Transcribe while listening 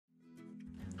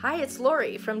Hi, it's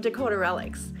Lori from Dakota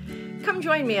Relics. Come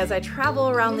join me as I travel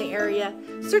around the area,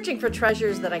 searching for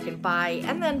treasures that I can buy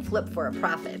and then flip for a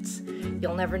profit.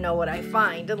 You'll never know what I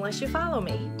find unless you follow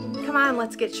me. Come on,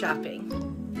 let's get shopping.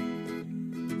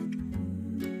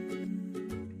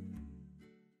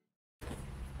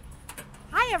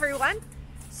 Hi everyone!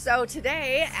 So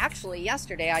today, actually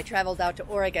yesterday, I traveled out to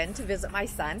Oregon to visit my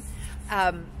son.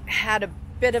 Had a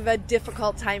bit of a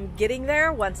difficult time getting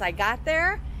there. Once I got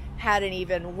there, had an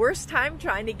even worse time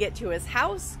trying to get to his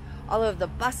house. All of the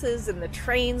buses and the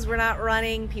trains were not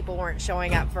running. People weren't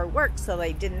showing up for work, so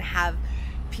they didn't have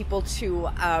people to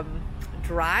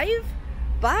drive.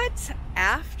 But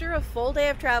after a full day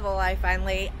of travel, I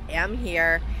finally am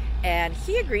here, and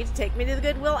he agreed to take me to the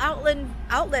Goodwill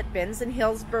outlet bins in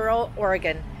Hillsboro,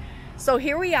 Oregon. So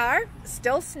here we are,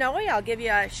 still snowy. I'll give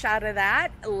you a shot of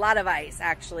that. A lot of ice,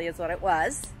 actually, is what it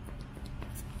was.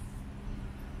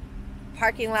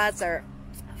 Parking lots are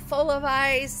full of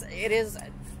ice. It is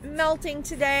melting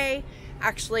today,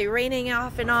 actually raining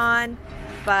off and on,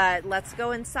 but let's go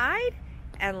inside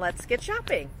and let's get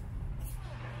shopping.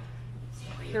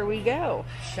 Here we go,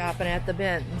 shopping at the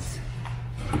bins.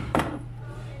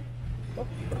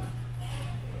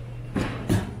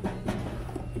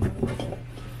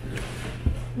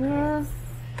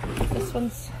 This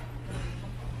one's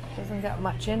doesn't got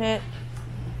much in it.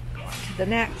 Go on to the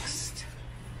next.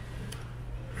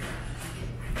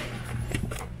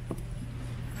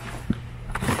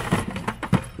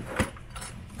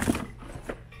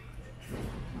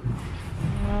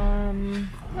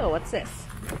 Oh, what's this?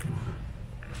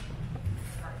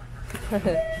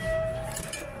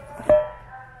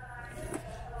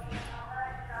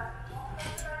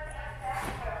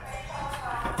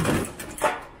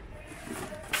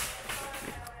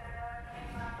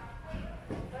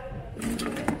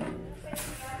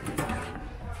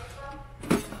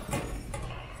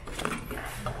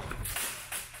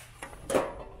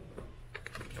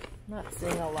 Not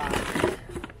seeing a lot.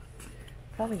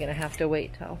 Probably gonna have to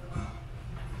wait till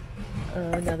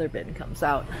another bin comes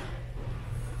out.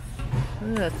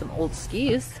 That's some old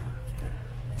skis.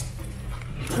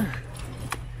 I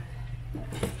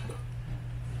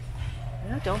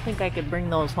don't think I could bring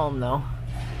those home though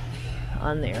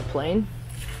on the airplane.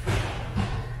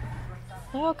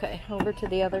 Okay, over to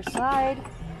the other side.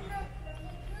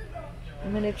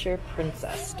 Miniature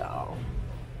princess doll.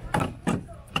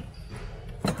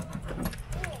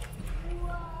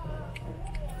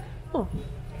 Oh.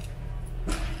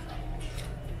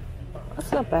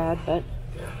 That's not bad, but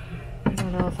I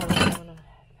don't know if I'm going to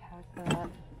pack that.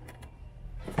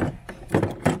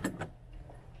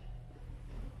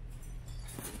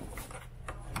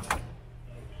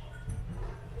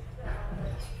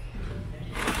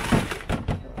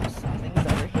 Some things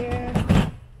over here.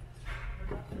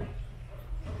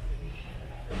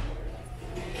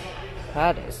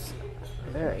 That is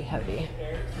very heavy.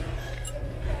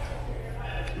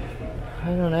 I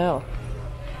don't know.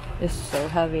 It's so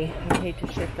heavy. I hate to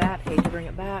ship that, hate to bring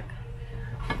it back.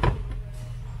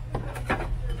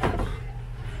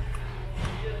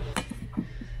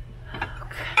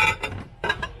 Okay.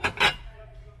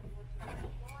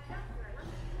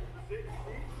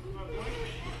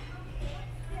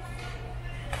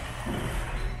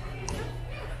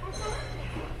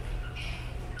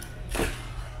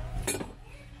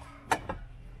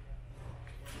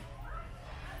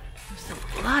 There's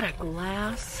a lot of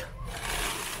glass.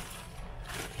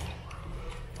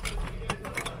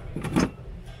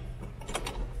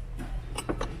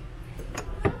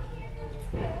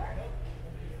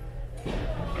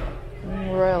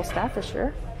 Royal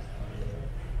Staffordshire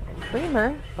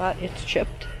creamer, but it's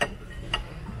chipped.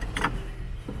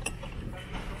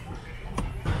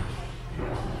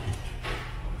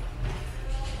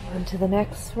 On to the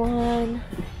next one.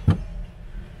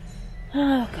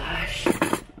 Oh gosh.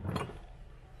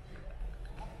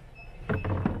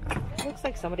 Looks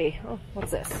like somebody, oh,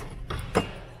 what's this?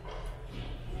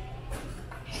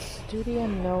 Studio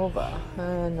Nova.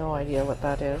 No idea what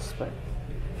that is, but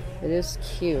it is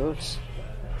cute.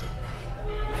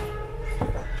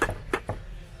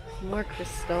 More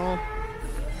crystal.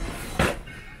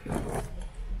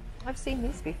 I've seen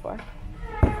these before.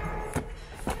 A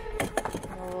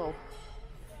little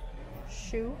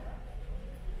shoe.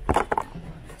 And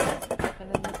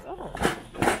then this, oh,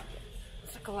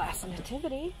 it's a glass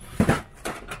nativity.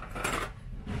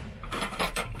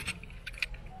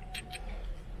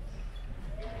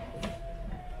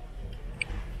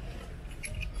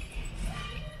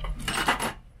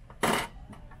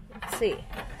 Let's see.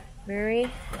 Mary,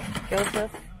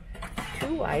 Joseph,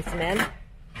 two wise men.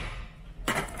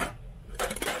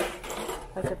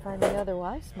 I could find the other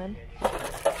Wiseman.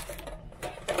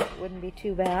 Wouldn't be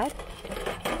too bad.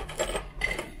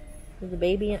 There's a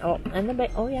baby in, oh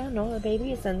yeah, no, the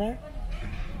baby is in there.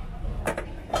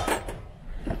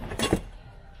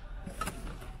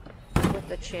 What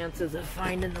the chances of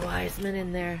finding the Wiseman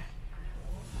in there?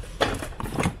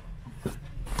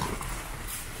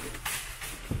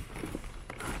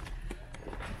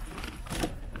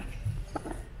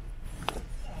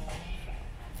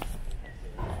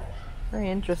 Very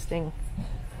interesting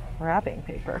wrapping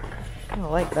paper. I kind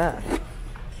of like that.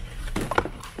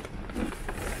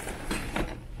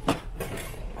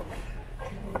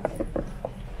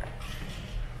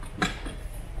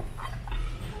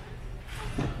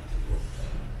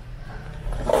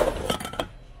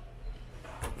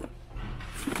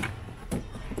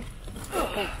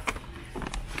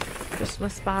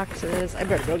 Christmas boxes. I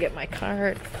better go get my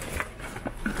card.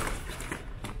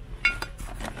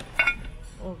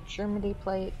 Oh, Germany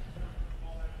plate.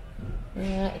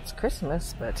 Yeah, it's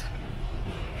Christmas, but...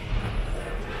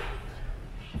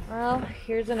 Well,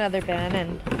 here's another bin,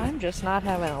 and I'm just not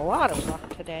having a lot of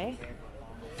luck today.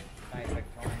 Nice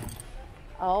Victorian.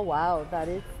 Oh, wow, that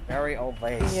is... Very old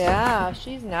lace. Yeah,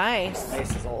 she's nice.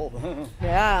 Lace is old.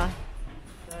 Yeah.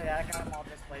 So yeah, I got them all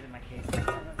displayed in my case.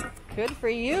 Good for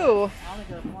you. I only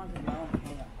got one in my own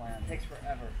payment plan. It takes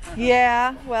forever.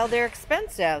 Yeah, well, they're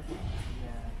expensive.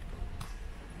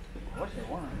 What's your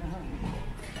one?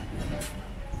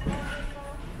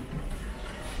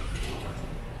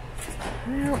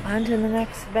 Well, on to the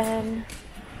next bin.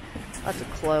 Lots of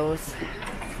clothes.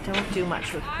 Don't do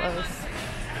much with clothes.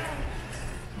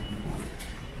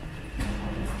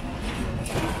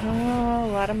 Oh,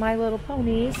 a lot of My Little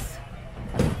Ponies.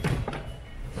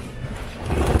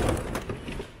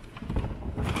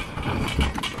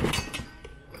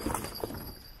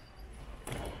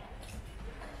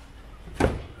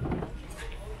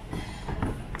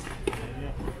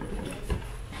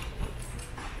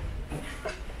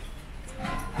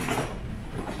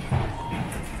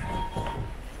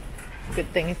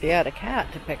 Good thing if you had a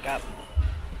cat to pick up.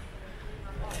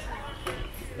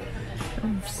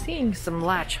 I'm seeing some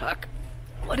latch hook.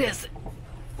 What is it?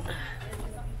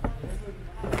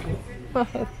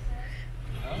 A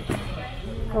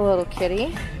little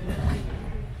kitty.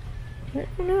 I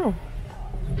don't know.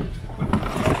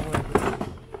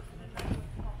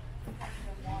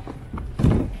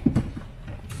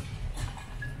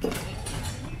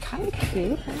 Kind of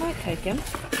cute. I might take him.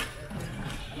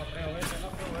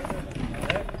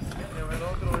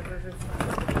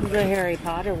 He's a Harry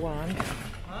Potter wand.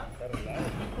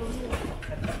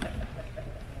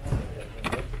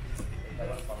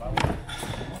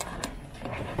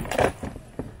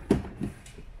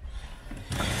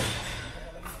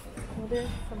 Well, there's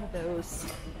some of those.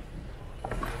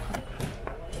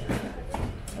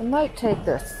 I might take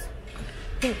this.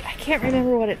 I can't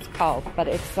remember what it's called, but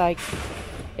it's like,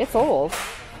 it's old.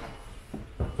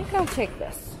 I think I'll take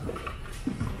this.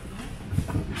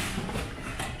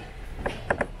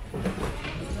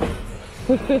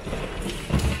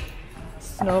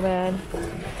 Snowman.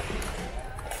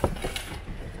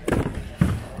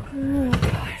 Oh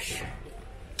gosh.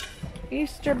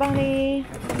 Easter Bunny.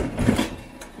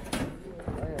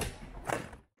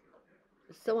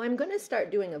 So I'm going to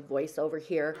start doing a voiceover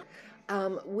here.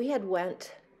 We had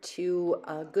went to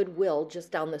Goodwill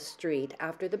just down the street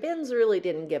after the bins really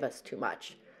didn't give us too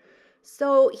much.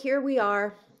 So here we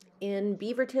are in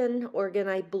Beaverton, Oregon,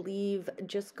 I believe,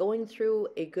 just going through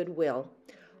a Goodwill.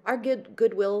 Our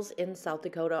Goodwills in South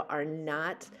Dakota are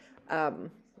not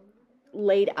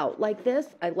laid out like this.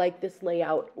 I like this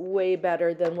layout way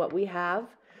better than what we have.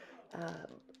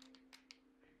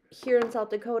 Here in South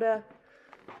Dakota,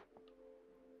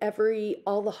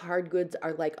 all the hard goods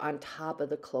are like on top of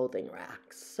the clothing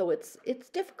racks. So it's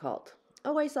difficult.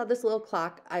 Oh, I saw this little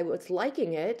clock. I was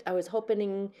liking it. I was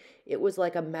hoping it was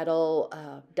like a metal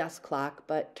desk clock,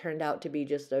 but turned out to be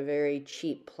just a very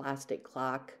cheap plastic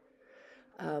clock.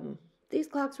 These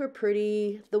clocks were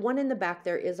pretty. The one in the back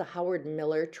there is a Howard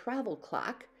Miller travel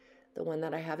clock, the one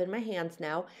that I have in my hands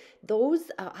now.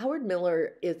 Those, Howard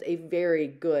Miller is a very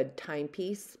good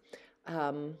timepiece.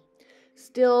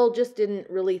 Still just didn't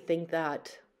really think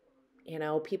that,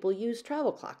 people use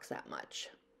travel clocks that much.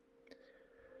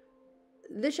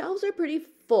 The shelves are pretty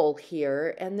full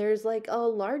here, and there's like a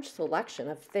large selection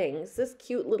of things. This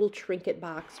cute little trinket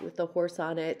box with a horse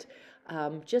on it.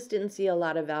 Just didn't see a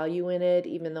lot of value in it,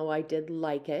 even though I did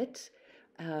like it.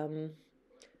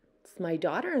 It's my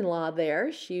daughter-in-law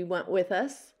there. She went with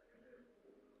us.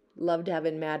 Loved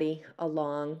having Maddie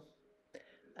along.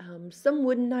 Some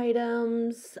wooden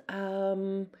items.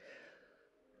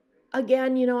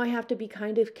 Again, you know, I have to be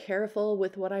kind of careful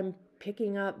with what I'm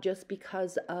picking up just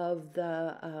because of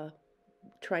the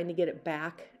trying to get it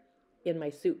back in my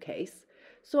suitcase.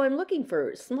 So I'm looking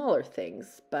for smaller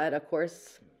things, but of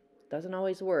course, doesn't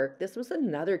always work. This was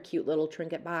another cute little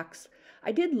trinket box.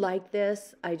 I did like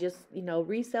this. I just, you know,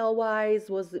 resale wise,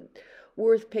 was it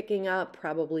worth picking up?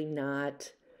 Probably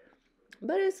not,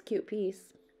 but it's a cute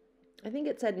piece. I think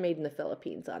it said made in the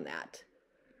Philippines on that.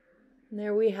 And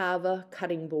there we have a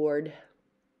cutting board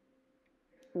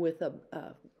with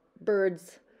a bird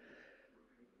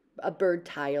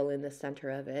tile in the center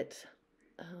of it.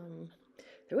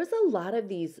 There was a lot of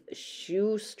these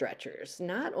shoe stretchers,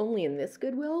 not only in this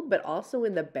Goodwill, but also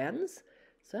in the Ben's.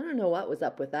 So I don't know what was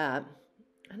up with that.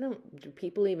 Do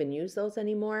people even use those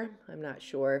anymore? I'm not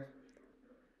sure.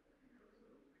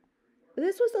 But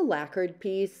this was a lacquered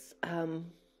piece,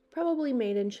 probably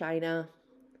made in China.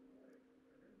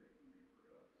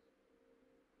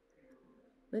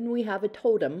 Then we have a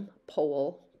totem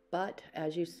pole, but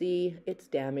as you see, it's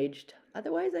damaged.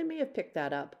 Otherwise, I may have picked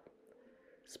that up.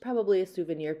 It's probably a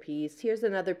souvenir piece. Here's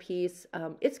another piece.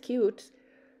 It's cute,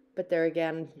 but there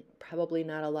again, probably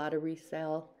not a lot of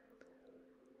resale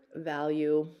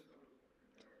value.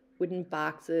 Wooden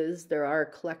boxes. There are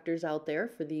collectors out there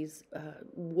for these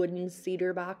wooden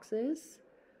cedar boxes.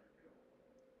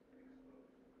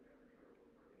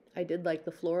 I did like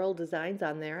the floral designs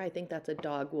on there. I think that's a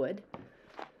dogwood.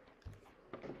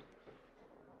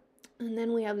 And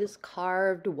then we have this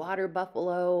carved water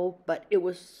buffalo, but it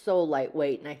was so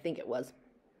lightweight, and I think it was,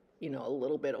 you know, a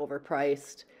little bit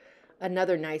overpriced.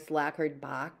 Another nice lacquered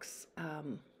box.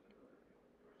 And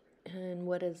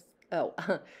what is, oh,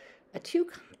 a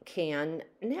toucan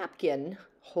napkin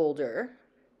holder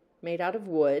made out of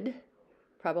wood.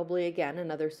 Probably, again,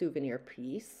 another souvenir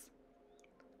piece.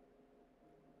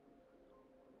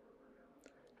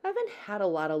 I haven't had a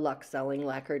lot of luck selling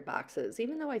lacquered boxes,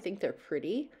 even though I think they're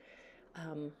pretty.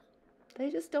 They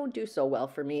just don't do so well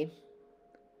for me.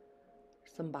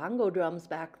 Some bongo drums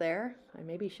back there. I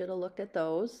maybe should have looked at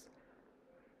those.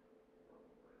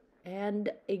 And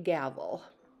a gavel.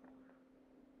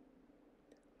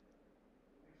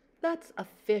 That's a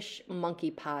fish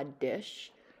monkey pod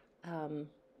dish.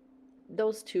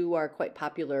 Those two are quite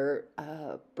popular,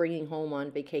 bringing home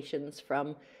on vacations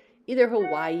from either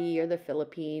Hawaii or the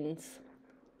Philippines.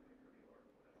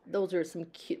 Those are some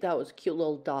cute, that was a cute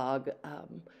little dog.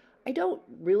 I don't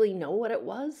really know what it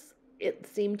was. It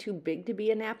seemed too big to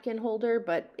be a napkin holder,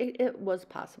 but it was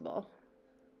possible.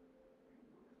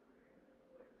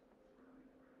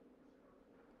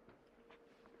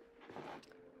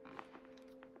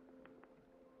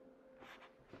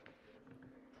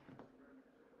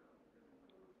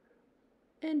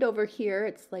 And over here,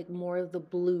 it's like more of the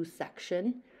blue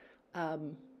section.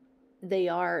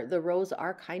 The rows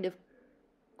are kind of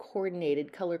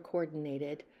coordinated, color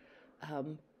coordinated.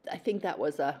 I think that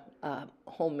was a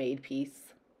homemade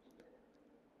piece.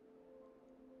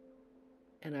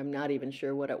 And I'm not even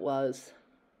sure what it was.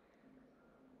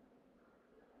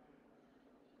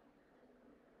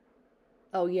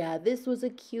 Oh yeah, this was a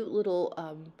cute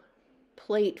little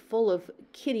plate full of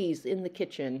kitties in the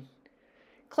kitchen.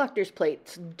 Collector's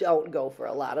plates don't go for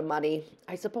a lot of money.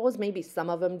 I suppose maybe some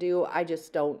of them do. I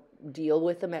just don't deal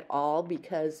with them at all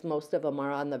because most of them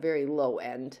are on the very low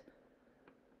end.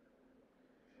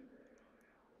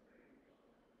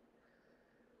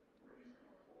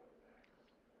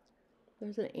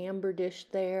 There's an amber dish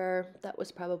there. That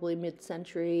was probably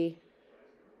mid-century.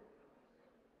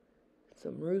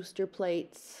 Some rooster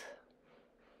plates.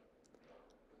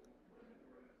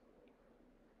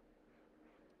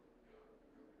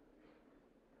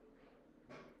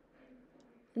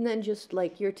 And then just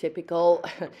like your typical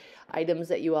items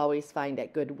that you always find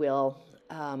at Goodwill.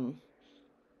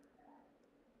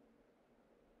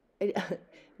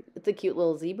 It's a cute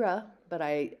little zebra, but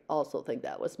I also think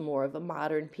that was more of a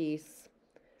modern piece.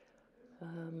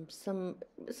 Some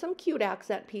cute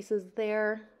accent pieces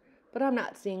there, but I'm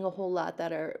not seeing a whole lot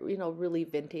that are, you know, really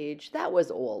vintage. That was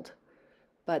old,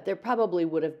 but there probably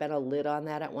would have been a lid on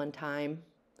that at one time,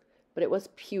 but it was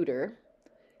pewter.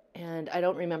 And I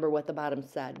don't remember what the bottom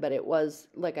said, but it was,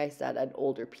 like I said, an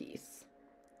older piece.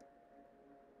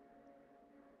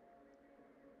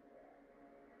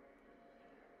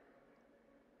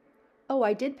 Oh,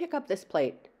 I did pick up this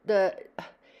plate.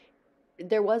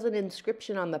 There was an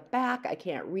inscription on the back. I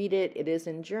can't read it. It is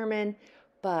in German,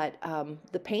 but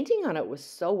the painting on it was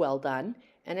so well done,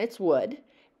 and it's wood.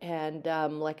 And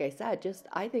like I said, just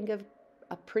I think of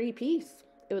a pretty piece.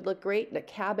 It would look great in a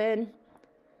cabin.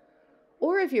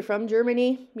 Or if you're from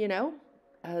Germany, you know,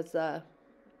 as a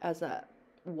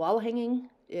wall hanging,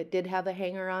 it did have a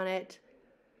hanger on it.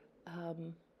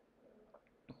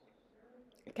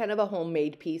 Kind of a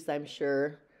homemade piece, I'm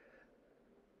sure.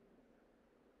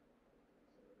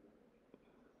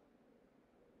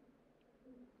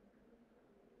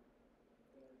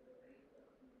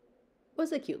 It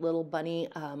was a cute little bunny.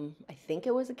 I think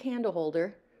it was a candle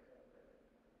holder.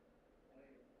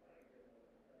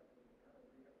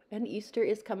 And Easter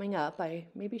is coming up. I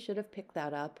maybe should have picked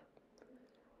that up.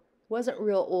 Wasn't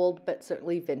real old, but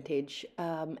certainly vintage.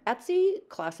 Etsy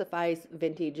classifies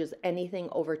vintage as anything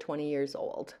over 20 years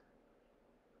old.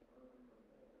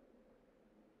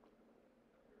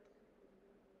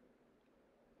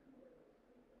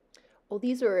 Well,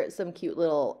 these were some cute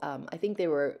little, I think they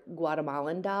were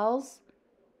Guatemalan dolls.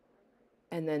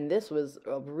 And then this was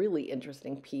a really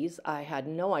interesting piece. I had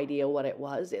no idea what it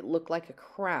was. It looked like a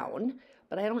crown,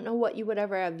 but I don't know what you would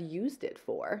ever have used it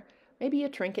for. Maybe a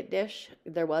trinket dish.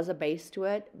 There was a base to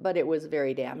it, but it was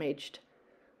very damaged.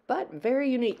 But very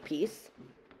unique piece.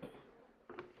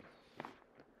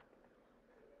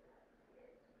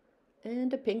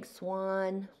 And a pink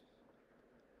swan.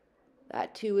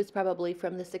 That too is probably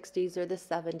from the 60s or the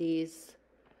 70s.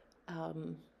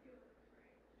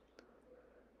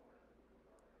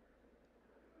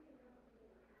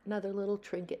 Another little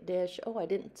trinket dish. Oh, I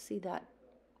didn't see that.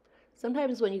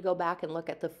 Sometimes when you go back and look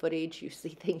at the footage, you see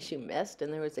things you missed,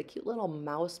 and there was a cute little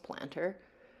mouse planter.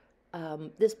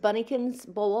 This Bunnykin's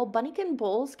bowl. Bunnykin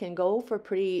bowls can go for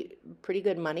pretty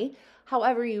good money.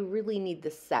 However, you really need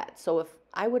the set. So if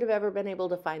I would have ever been able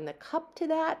to find the cup to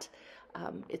that,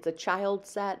 it's a child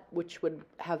set, which would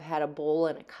have had a bowl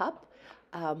and a cup.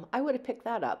 I would have picked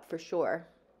that up for sure,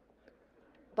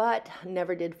 but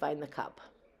never did find the cup.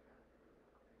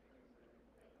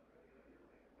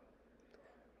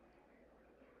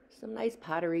 Some nice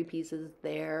pottery pieces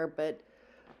there, but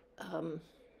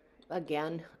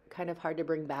again, kind of hard to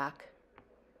bring back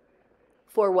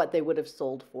for what they would have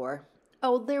sold for.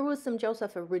 Oh, there was some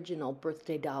Joseph original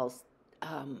birthday dolls,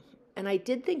 and I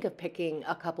did think of picking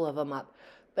a couple of them up,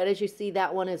 but as you see,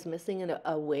 that one is missing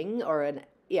a wing, or an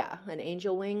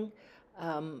angel wing.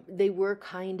 They were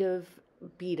kind of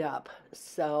beat up,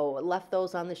 so left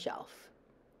those on the shelf.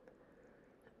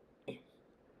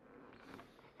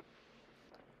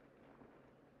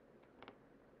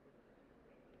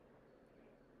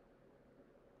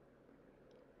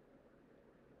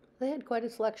 They had quite a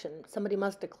selection. Somebody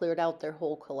must have cleared out their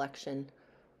whole collection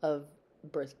of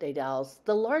birthday dolls.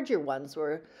 The larger ones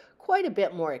were quite a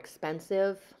bit more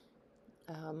expensive.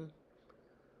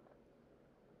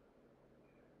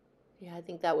 Yeah, I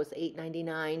think that was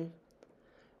 $8.99.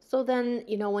 So then,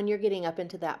 when you're getting up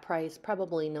into that price,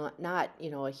 probably not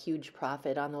a huge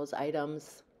profit on those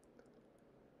items.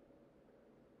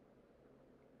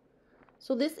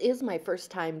 So this is my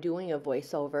first time doing a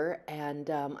voiceover, and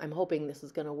I'm hoping this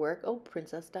is going to work. Oh,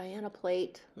 Princess Diana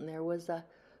plate, and there was a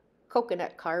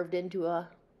coconut carved into a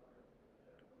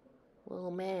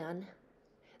little man.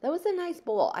 That was a nice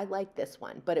bowl. I like this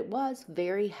one, but it was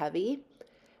very heavy,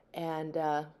 and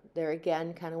there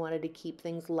again, kind of wanted to keep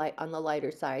things light on the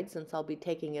lighter side, since I'll be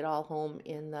taking it all home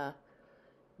in the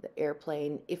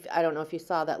airplane. I don't know if you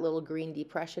saw that little green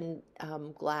depression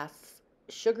glass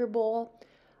sugar bowl.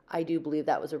 I do believe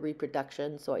that was a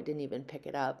reproduction, so I didn't even pick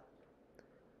it up.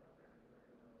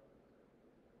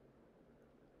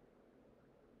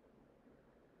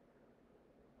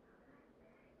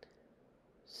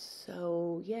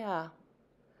 So yeah,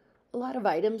 a lot of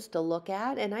items to look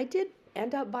at, and I did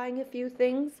end up buying a few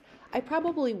things. I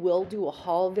probably will do a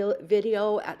haul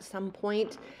video at some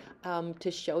point to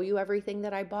show you everything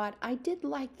that I bought. I did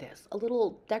like this, a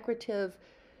little decorative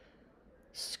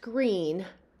screen.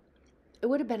 It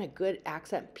would have been a good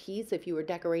accent piece if you were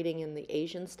decorating in the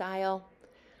Asian style.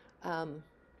 I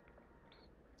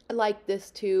like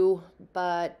this too,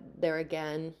 but there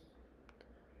again,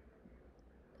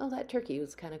 oh, that turkey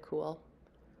was kind of cool.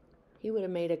 He would have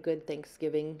made a good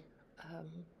Thanksgiving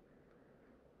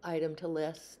item to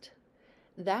list.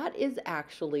 That is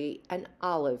actually an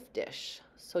olive dish,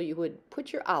 so you would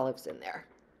put your olives in there.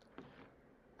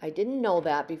 I didn't know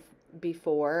that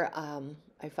before.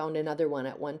 I found another one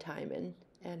at one time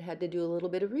and had to do a little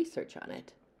bit of research on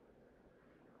it.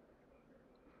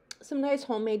 Some nice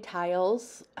homemade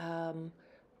tiles.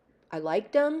 I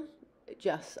liked them.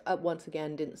 Just once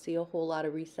again, didn't see a whole lot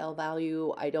of resale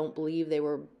value. I don't believe they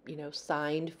were,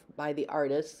 signed by the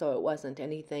artist, so it wasn't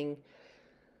anything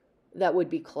that would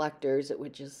be collectors. It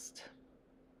would just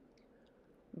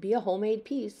be a homemade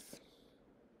piece.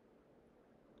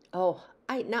 Oh,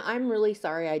 I'm really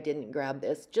sorry I didn't grab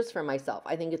this just for myself.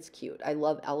 I think it's cute. I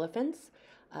love elephants.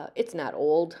 It's not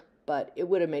old, but it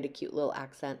would have made a cute little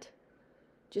accent.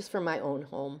 just for my own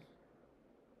home.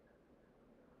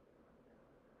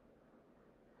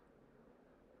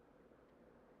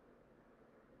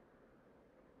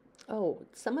 Oh,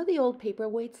 some of the old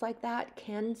paperweights like that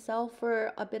can sell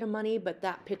for a bit of money, but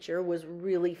that picture was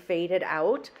really faded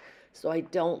out, so I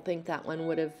don't think that one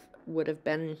would have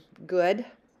been good.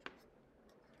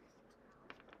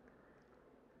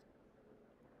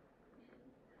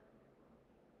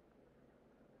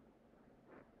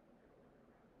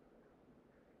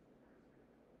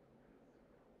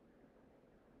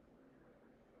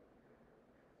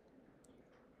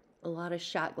 A lot of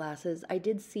shot glasses. I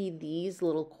did see these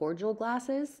little cordial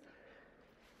glasses.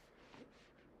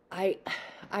 I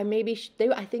maybe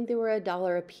I think they were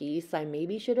 $1 a piece. I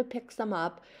maybe should have picked some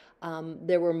up.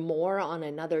 There were more on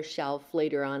another shelf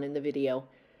later on in the video.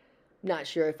 Not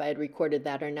sure if I had recorded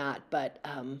that or not, but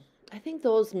I think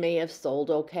those may have sold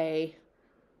okay.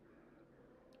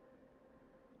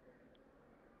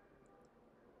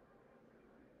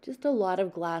 Just a lot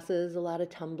of glasses, a lot of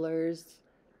tumblers.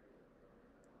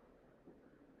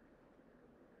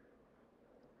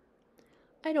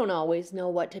 I don't always know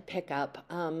what to pick up.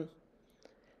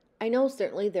 I know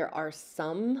certainly there are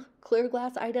some clear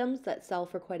glass items that sell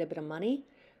for quite a bit of money,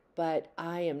 but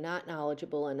I am not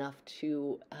knowledgeable enough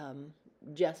to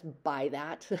just buy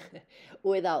that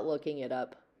without looking it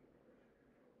up.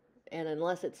 And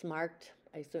unless it's marked,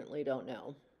 I certainly don't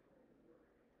know.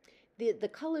 The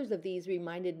colors of these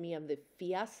reminded me of the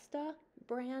Fiesta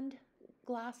brand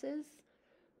glasses.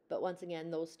 But once again,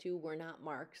 those two were not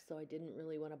marked, so I didn't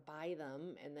really want to buy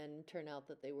them and then turn out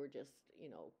that they were just, you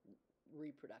know,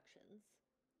 reproductions.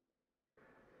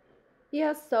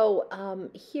 Yeah, so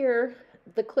here,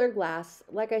 the clear glass,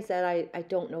 like I said, I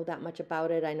don't know that much about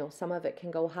it. I know some of it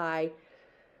can go high.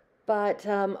 But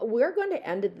we're going to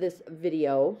end this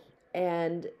video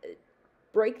and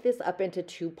break this up into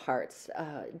 2 parts.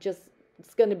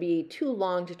 It's going to be too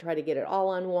long to try to get it all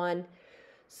on one.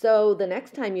 So the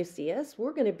next time you see us,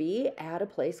 we're going to be at a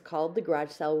place called the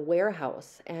Garage Sale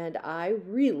Warehouse. And I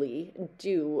really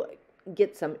do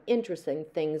get some interesting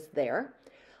things there.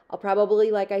 I'll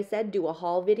probably, like I said, do a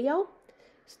haul video.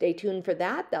 Stay tuned for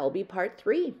that. That'll be part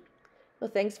 3. Well,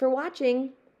 thanks for watching.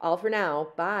 All for now.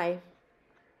 Bye.